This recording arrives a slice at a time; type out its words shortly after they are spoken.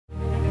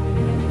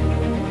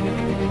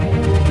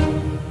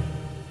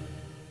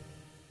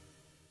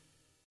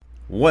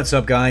What's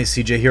up guys,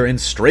 CJ here, and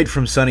straight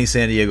from sunny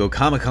San Diego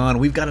Comic-Con,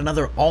 we've got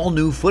another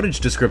all-new footage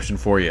description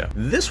for you.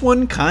 This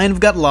one kind of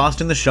got lost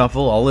in the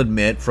shuffle, I'll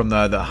admit, from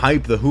the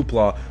hype, the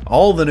hoopla,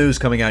 all the news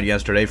coming out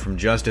yesterday from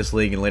Justice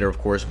League and later, of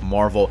course,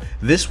 Marvel.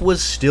 This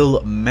was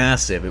still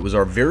massive. It was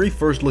our very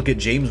first look at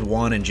James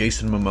Wan and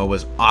Jason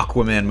Momoa's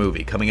Aquaman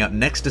movie, coming out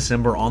next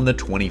December on the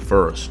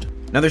 21st.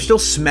 Now, they're still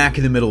smack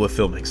in the middle of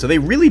filming, so they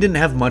really didn't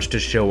have much to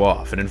show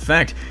off, and in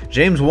fact,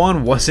 James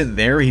Wan wasn't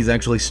there. He's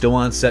actually still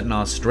on set in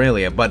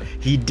Australia, but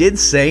he did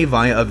say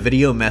via a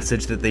video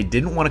message that they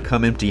didn't want to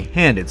come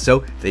empty-handed,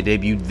 so they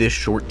debuted this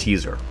short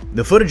teaser.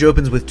 The footage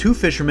opens with two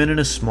fishermen in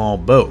a small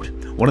boat.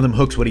 One of them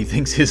hooks what he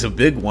thinks is a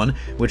big one,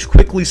 which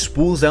quickly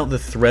spools out the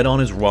thread on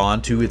his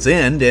rod to its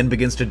end and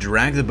begins to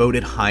drag the boat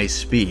at high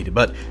speed.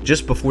 But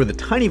just before the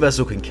tiny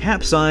vessel can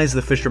capsize,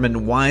 the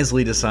fisherman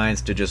wisely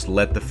decides to just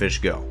let the fish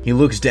go. He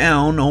looks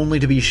down, only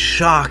to be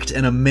shocked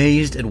and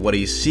amazed at what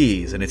he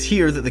sees, and it's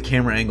here that the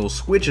camera angle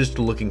switches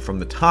to looking from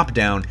the top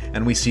down,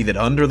 and we see that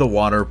under the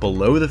water,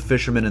 below the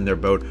fishermen and their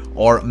boat,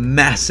 are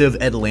massive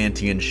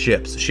Atlantean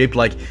ships, shaped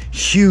like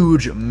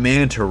huge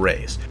manta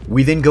rays.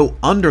 We then go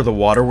under the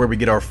water where we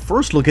get our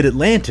first look at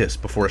Atlantis,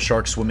 before a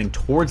shark swimming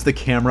towards the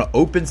camera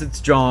opens its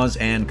jaws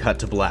and cut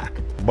to black.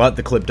 But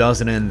the clip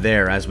doesn't end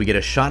there, as we get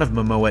a shot of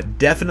Momoa,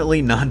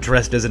 definitely not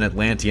dressed as an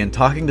Atlantean,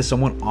 talking to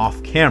someone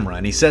off camera,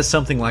 and he says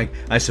something like,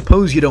 "I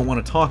suppose you don't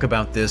want to talk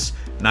about this,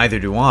 neither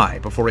do I,"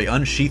 before he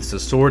unsheaths a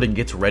sword and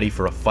gets ready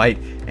for a fight,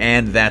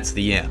 and that's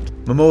the end.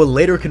 Momoa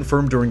later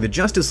confirmed during the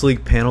Justice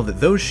League panel that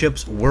those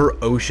ships were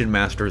Ocean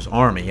Master's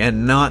army,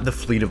 and not the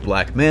fleet of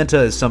Black Manta,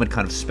 as some had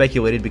kind of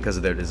speculated because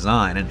of their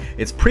design, and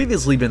it's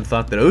previously been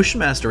thought that Ocean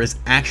Master is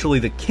actually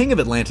the king of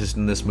Atlantis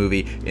in this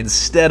movie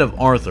instead of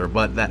Arthur,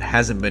 but that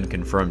hasn't been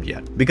confirmed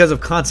yet. Because of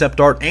concept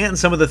art and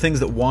some of the things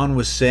that Wan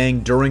was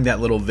saying during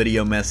that little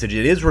video message,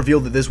 it is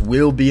revealed that this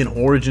will be an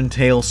origin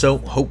tale, so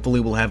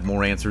hopefully we'll have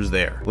more answers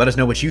there. Let us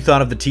know what you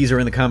thought of the teaser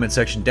in the comment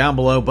section down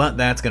below, but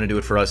that's going to do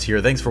it for us here.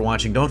 Thanks for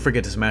watching. Don't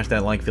forget to smash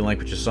that like if you like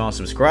what you saw,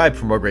 subscribe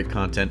for more great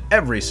content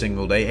every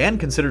single day, and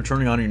consider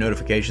turning on your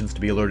notifications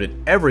to be alerted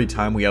every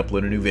time we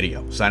upload a new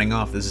video. Signing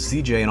off, this is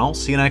CJ, and I'll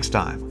see you next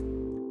time.